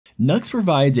Nuxt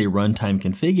provides a Runtime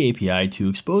Config API to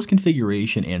expose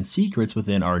configuration and secrets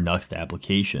within our Nuxt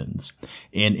applications.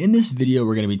 And in this video,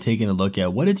 we're going to be taking a look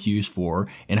at what it's used for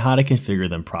and how to configure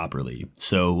them properly.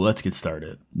 So let's get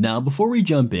started. Now, before we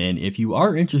jump in, if you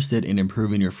are interested in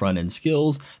improving your front-end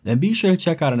skills, then be sure to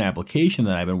check out an application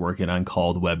that I've been working on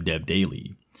called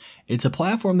WebDevDaily. It's a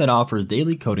platform that offers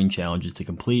daily coding challenges to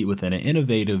complete within an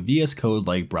innovative VS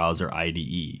Code-like browser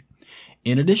IDE.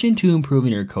 In addition to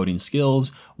improving your coding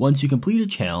skills, once you complete a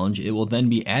challenge, it will then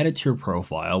be added to your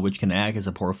profile, which can act as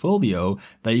a portfolio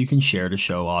that you can share to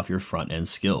show off your front-end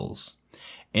skills.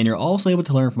 And you're also able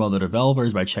to learn from other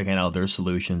developers by checking out their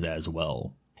solutions as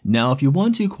well. Now, if you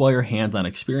want to acquire hands-on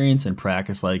experience and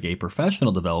practice like a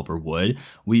professional developer would,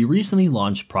 we recently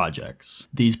launched projects.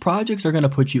 These projects are going to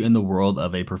put you in the world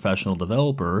of a professional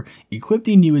developer,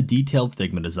 equipping you with detailed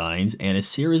Figma designs and a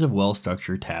series of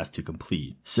well-structured tasks to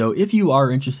complete. So if you are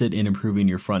interested in improving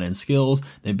your front-end skills,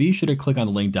 then be sure to click on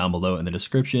the link down below in the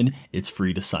description. It's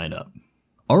free to sign up.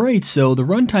 Alright, so the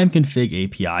Runtime Config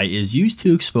API is used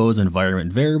to expose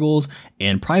environment variables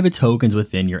and private tokens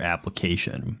within your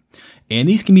application. And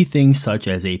these can be things such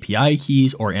as API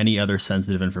keys or any other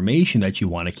sensitive information that you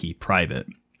want to keep private.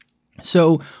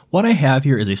 So what I have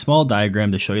here is a small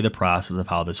diagram to show you the process of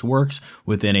how this works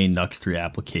within a Nuxt 3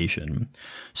 application.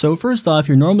 So first off,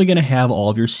 you're normally going to have all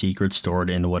of your secrets stored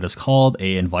in what is called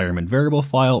an environment variable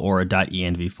file, or a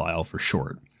 .env file for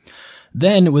short.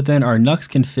 Then within our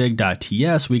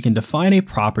nuxtconfig.ts, we can define a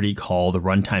property called the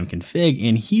runtime config,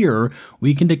 and here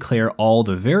we can declare all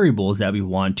the variables that we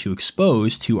want to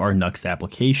expose to our Nuxt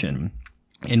application.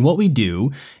 And what we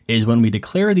do is when we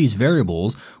declare these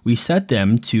variables, we set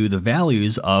them to the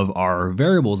values of our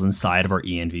variables inside of our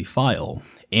env file.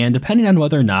 And depending on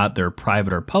whether or not they're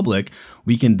private or public,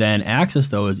 we can then access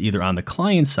those either on the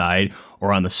client side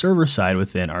or on the server side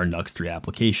within our Nuxt 3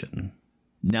 application.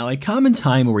 Now, a common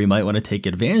time where we might want to take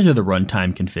advantage of the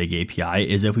Runtime Config API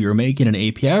is if we were making an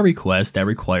API request that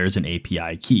requires an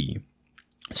API key.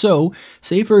 So,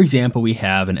 say for example, we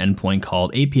have an endpoint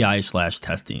called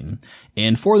API/testing.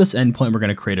 And for this endpoint, we're going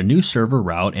to create a new server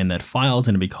route, and that file is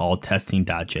going to be called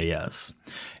testing.js.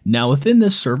 Now, within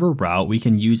this server route, we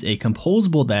can use a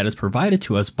composable that is provided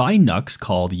to us by Nuxt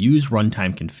called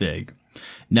useRuntimeConfig.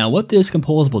 Now, what this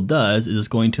composable does is it's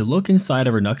going to look inside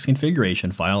of our Nuxt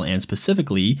configuration file, and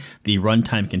specifically the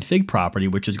runtime config property,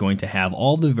 which is going to have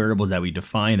all the variables that we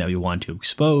define that we want to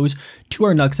expose to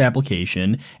our Nuxt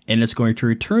application, and it's going to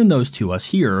return those to us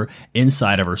here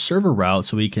inside of our server route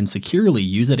so we can securely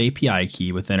use that API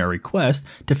key within our request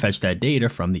to fetch that data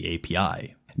from the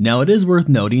API. Now, it is worth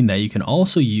noting that you can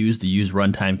also use the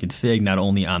useRuntimeConfig not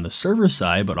only on the server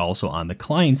side, but also on the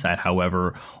client side.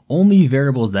 However, only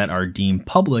variables that are deemed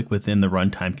public within the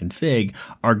runtime config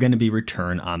are going to be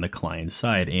returned on the client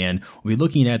side, and we'll be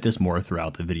looking at this more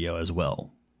throughout the video as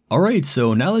well. Alright,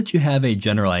 so now that you have a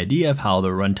general idea of how the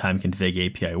Runtime Config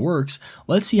API works,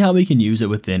 let's see how we can use it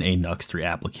within a Nuxt 3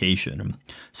 application.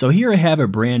 So here I have a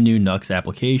brand new Nuxt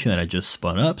application that I just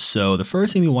spun up. So the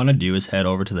first thing we want to do is head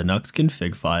over to the Nuxt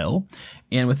config file.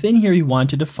 And within here, we want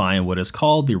to define what is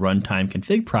called the runtime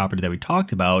config property that we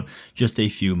talked about just a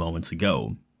few moments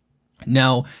ago.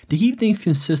 Now, to keep things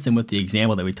consistent with the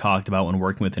example that we talked about when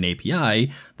working with an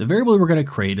API, the variable we're going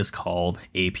to create is called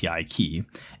API key.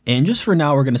 And just for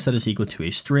now, we're going to set this equal to a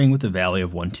string with the value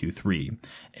of 123.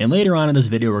 And later on in this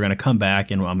video, we're going to come back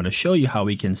and I'm going to show you how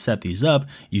we can set these up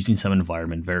using some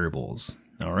environment variables.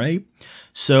 All right.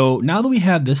 So now that we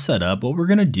have this set up, what we're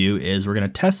going to do is we're going to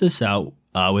test this out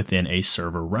within a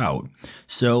server route.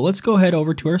 So let's go ahead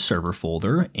over to our server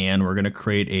folder, and we're going to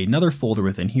create another folder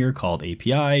within here called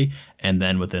API. And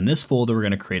then within this folder, we're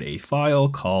going to create a file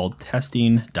called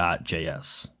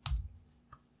testing.js.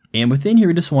 And within here,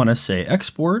 we just want to say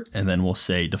export, and then we'll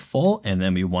say default, and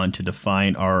then we want to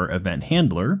define our event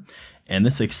handler, and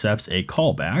this accepts a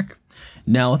callback.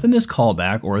 Now, within this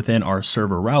callback or within our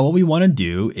server route, what we want to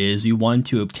do is we want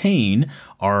to obtain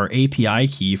our API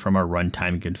key from our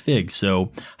runtime config.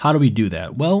 So how do we do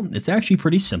that? Well, it's actually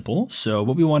pretty simple. So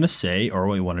what we want to say, or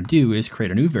what we want to do, is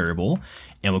create a new variable,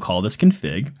 and we'll call this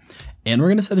config. And we're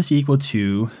going to set this equal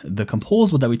to the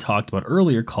composable that we talked about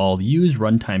earlier called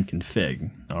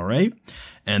useRuntimeConfig. All right.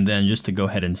 And then just to go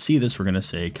ahead and see this, we're going to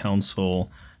say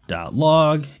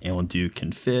console.log, and we'll do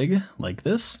config like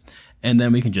this. And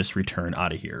then we can just return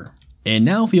out of here. And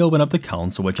now if we open up the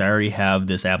console, which I already have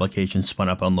this application spun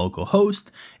up on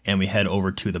localhost, and we head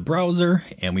over to the browser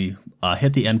and we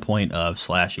hit the endpoint of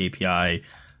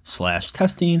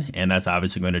 /API/testing, and that's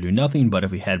obviously going to do nothing. But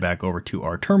if we head back over to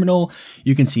our terminal,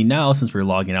 you can see now, since we're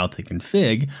logging out to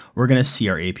config, we're going to see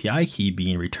our API key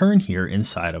being returned here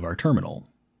inside of our terminal.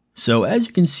 So as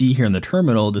you can see here in the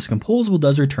terminal, this composable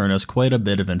does return us quite a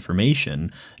bit of information.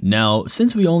 Now,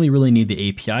 since we only really need the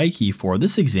API key for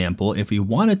this example, if we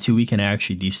wanted to, we can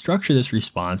actually destructure this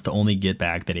response to only get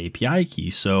back that API key.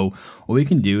 So what we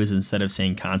can do is instead of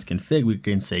saying cons config, we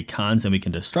can say cons and we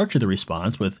can destructure the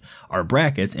response with our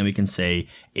brackets, and we can say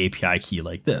API key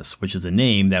like this, which is a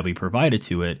name that we provided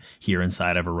to it here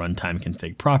inside of a runtime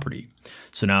config property.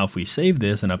 So now if we save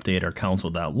this and update our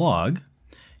console.log,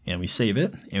 and we save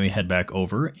it, and we head back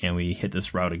over, and we hit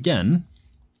this route again.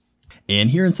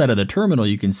 And here inside of the terminal,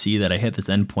 you can see that I hit this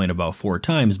endpoint about 4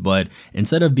 times, but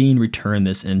instead of being returned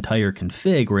this entire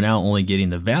config, we're now only getting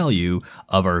the value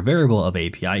of our variable of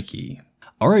API key.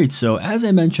 Alright, so as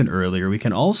I mentioned earlier, we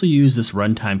can also use this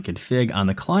runtime config on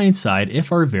the client side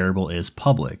if our variable is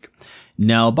public.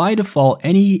 Now, by default,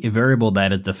 any variable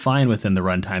that is defined within the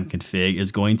runtime config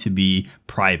is going to be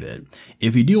private.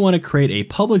 If you do want to create a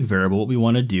public variable, what we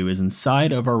want to do is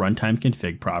inside of our runtime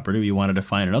config property, we want to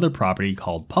define another property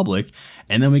called public,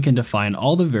 and then we can define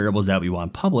all the variables that we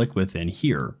want public within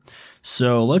here.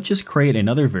 So let's just create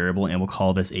another variable, and we'll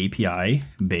call this API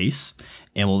base,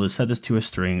 and we'll just set this to a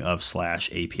string of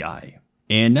 /API.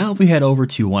 And now if we head over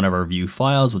to one of our view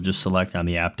files, we'll just select on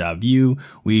the app.view,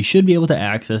 we should be able to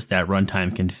access that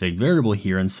runtime config variable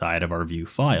here inside of our view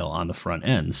file on the front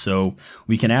end. So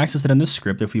we can access it in the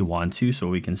script if we want to. So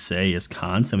what we can say is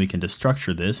const, and we can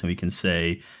destructure this, and we can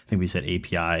say, I think we said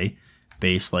API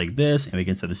base like this, and we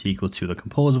can set this equal to the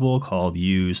composable called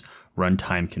use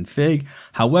runtime config.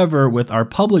 However, with our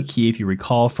public key, if you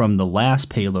recall from the last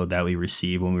payload that we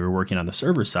received when we were working on the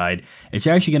server side, it's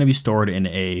actually going to be stored in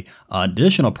a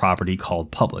additional property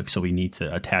called public. So we need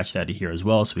to attach that to here as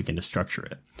well so we can destructure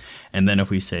it. And then if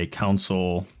we say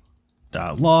console.log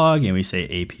and we say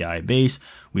API base,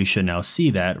 we should now see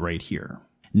that right here.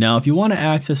 Now, if you want to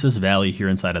access this value here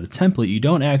inside of the template, you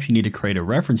don't actually need to create a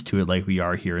reference to it like we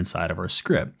are here inside of our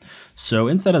script. So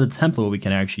inside of the template, what we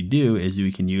can actually do is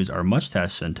we can use our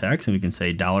much-test syntax, and we can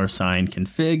say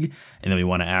 $config, and then we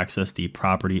want to access the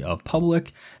property of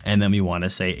public, and then we want to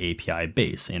say API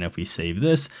base. And if we save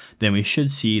this, then we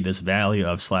should see this value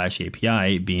of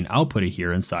 /API being outputted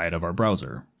here inside of our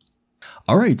browser.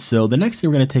 Alright, so the next thing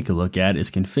we're going to take a look at is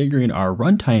configuring our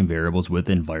runtime variables with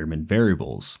environment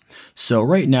variables. So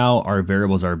right now our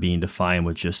variables are being defined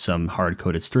with just some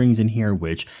hard-coded strings in here,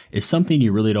 which is something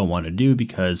you really don't want to do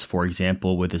because, for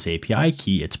example, with this API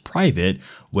key, it's private.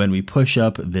 When we push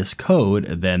up this code,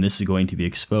 then this is going to be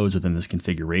exposed within this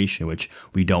configuration, which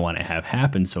we don't want to have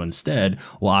happen. So instead,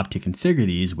 we'll opt to configure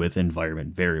these with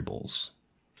environment variables.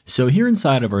 So here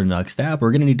inside of our Nuxt app, we're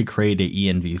going to need to create an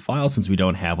env file since we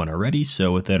don't have one already.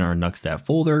 So within our Nuxt app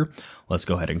folder, let's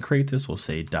go ahead and create this. We'll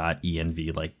say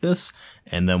 .env like this.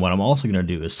 And then what I'm also going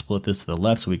to do is split this to the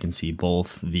left so we can see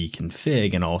both the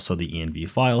config and also the env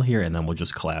file here. And then we'll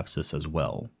just collapse this as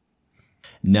well.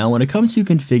 Now, when it comes to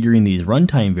configuring these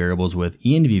runtime variables with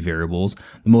env variables,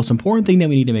 the most important thing that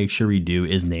we need to make sure we do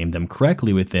is name them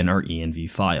correctly within our env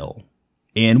file.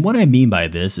 And what I mean by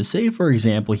this is, say for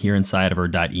example here inside of our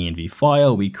 .env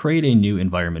file, we create a new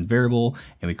environment variable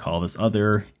and we call this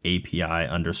other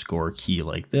API_key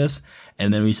like this.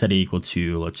 And then we set it equal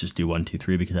to, let's just do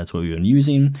 123 because that's what we've been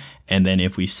using. And then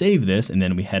if we save this and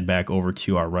then we head back over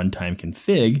to our runtime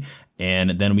config,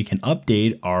 and then we can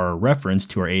update our reference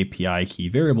to our API key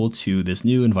variable to this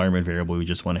new environment variable we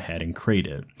just went ahead and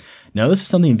created. Now, this is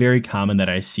something very common that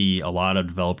I see a lot of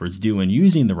developers do when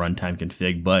using the runtime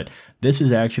config, but this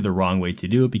is actually the wrong way to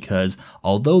do it because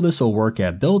although this will work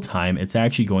at build time, it's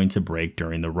actually going to break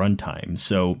during the runtime.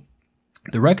 So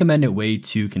the recommended way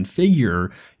to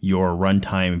configure your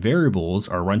runtime variables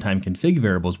or runtime config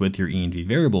variables with your env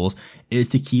variables is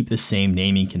to keep the same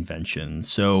naming convention.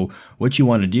 So what you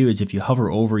want to do is if you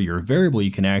hover over your variable, you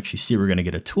can actually see we're going to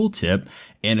get a tooltip,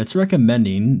 and it's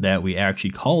recommending that we actually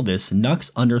call this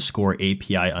Nuxt_API_key.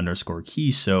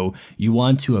 So you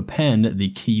want to append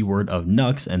the keyword of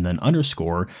Nuxt and then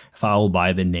underscore followed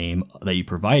by the name that you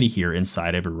provided here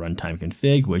inside of your runtime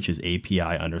config, which is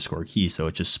API_key. So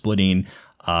it's just splitting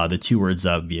the two words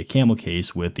up via camel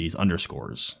case with these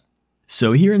underscores.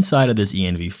 So here inside of this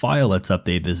env file, let's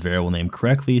update this variable name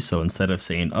correctly. So instead of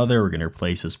saying other, we're going to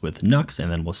replace this with Nuxt, and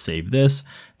then we'll save this.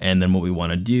 And then what we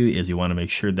want to do is we want to make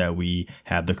sure that we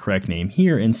have the correct name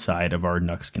here inside of our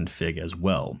Nuxt config as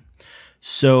well.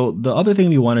 So the other thing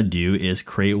we want to do is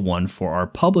create one for our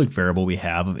public variable we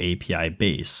have of API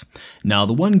base. Now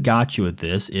the one gotcha with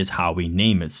this is how we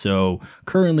name it. So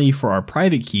currently for our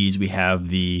private keys, we have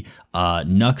the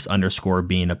Nuxt underscore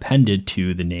being appended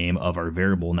to the name of our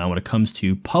variable. Now when it comes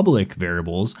to public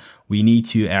variables, we need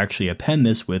to actually append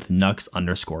this with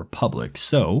Nuxt_public.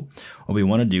 So what we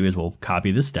want to do is we'll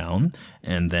copy this down,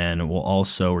 and then we'll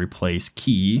also replace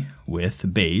key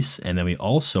with base, and then we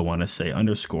also want to say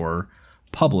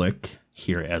 _public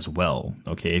here as well.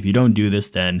 Okay, if you don't do this,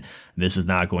 then this is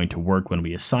not going to work when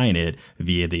we assign it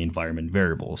via the environment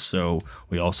variable. So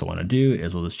we also want to do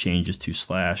is we'll just change this to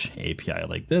 /API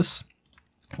like this.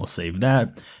 We'll save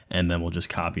that, and then we'll just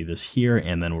copy this here,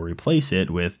 and then we'll replace it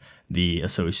with the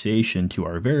association to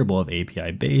our variable of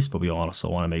API base, but we also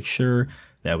want to make sure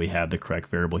that we have the correct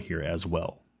variable here as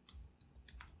well.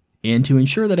 And to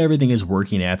ensure that everything is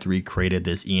working after we created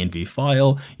this env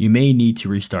file, you may need to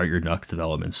restart your Nuxt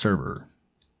development server.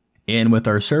 And with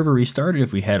our server restarted,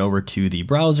 if we head over to the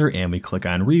browser and we click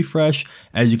on refresh,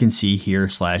 as you can see here,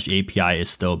 /API is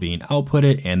still being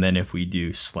outputted. And then if we do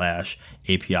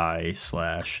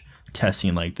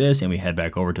 /API/testing like this, and we head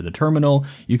back over to the terminal,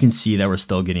 you can see that we're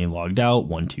still getting logged out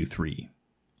 1, 2, 3.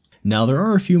 Now there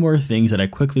are a few more things that I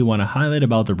quickly want to highlight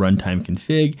about the runtime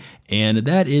config, and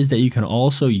that is that you can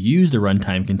also use the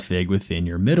runtime config within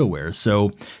your middleware. So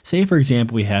say for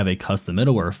example we have a custom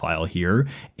middleware file here,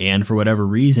 and for whatever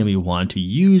reason we want to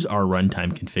use our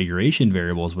runtime configuration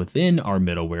variables within our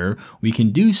middleware, we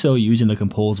can do so using the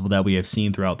composable that we have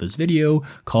seen throughout this video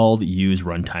called use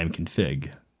runtime config.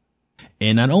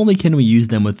 And not only can we use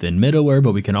them within middleware,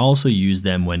 but we can also use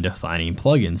them when defining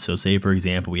plugins. So say for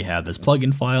example, we have this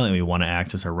plugin file and we want to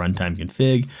access our runtime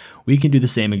config. We can do the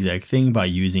same exact thing by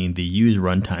using the use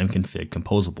runtime config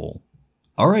composable.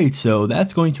 Alright, so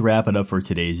that's going to wrap it up for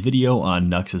today's video on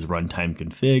Nuxt's runtime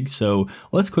config. So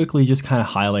let's quickly just kind of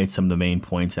highlight some of the main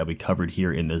points that we covered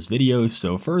here in this video.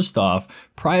 So first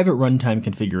off, private runtime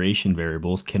configuration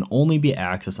variables can only be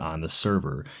accessed on the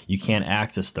server. You can't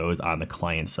access those on the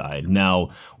client side. Now,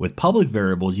 with public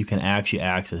variables, you can actually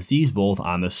access these both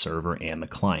on the server and the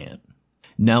client.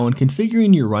 Now, when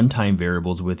configuring your runtime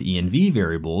variables with env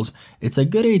variables, it's a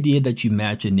good idea that you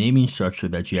match a naming structure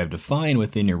that you have defined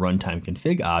within your runtime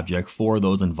config object for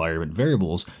those environment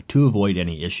variables to avoid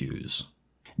any issues.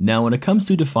 Now, when it comes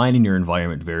to defining your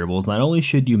environment variables, not only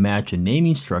should you match a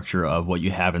naming structure of what you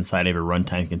have inside of your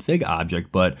runtime config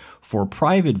object, but for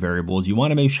private variables, you want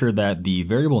to make sure that the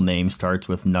variable name starts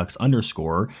with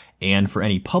Nuxt_, and for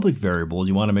any public variables,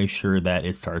 you want to make sure that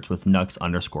it starts with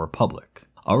Nuxt_public.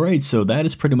 Alright, so that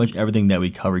is pretty much everything that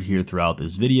we covered here throughout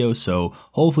this video, so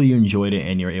hopefully you enjoyed it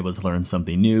and you're able to learn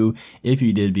something new. If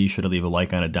you did, be sure to leave a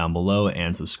like on it down below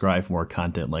and subscribe for more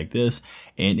content like this.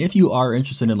 And if you are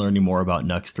interested in learning more about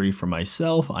Nuxt 3 from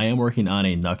myself, I am working on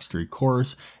a Nuxt 3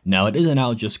 course. Now it isn't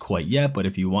out just quite yet, but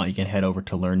if you want, you can head over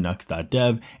to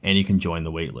learnnuxt.dev and you can join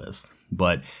the waitlist.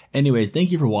 But anyways,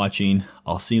 thank you for watching.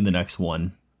 I'll see you in the next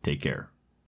one. Take care.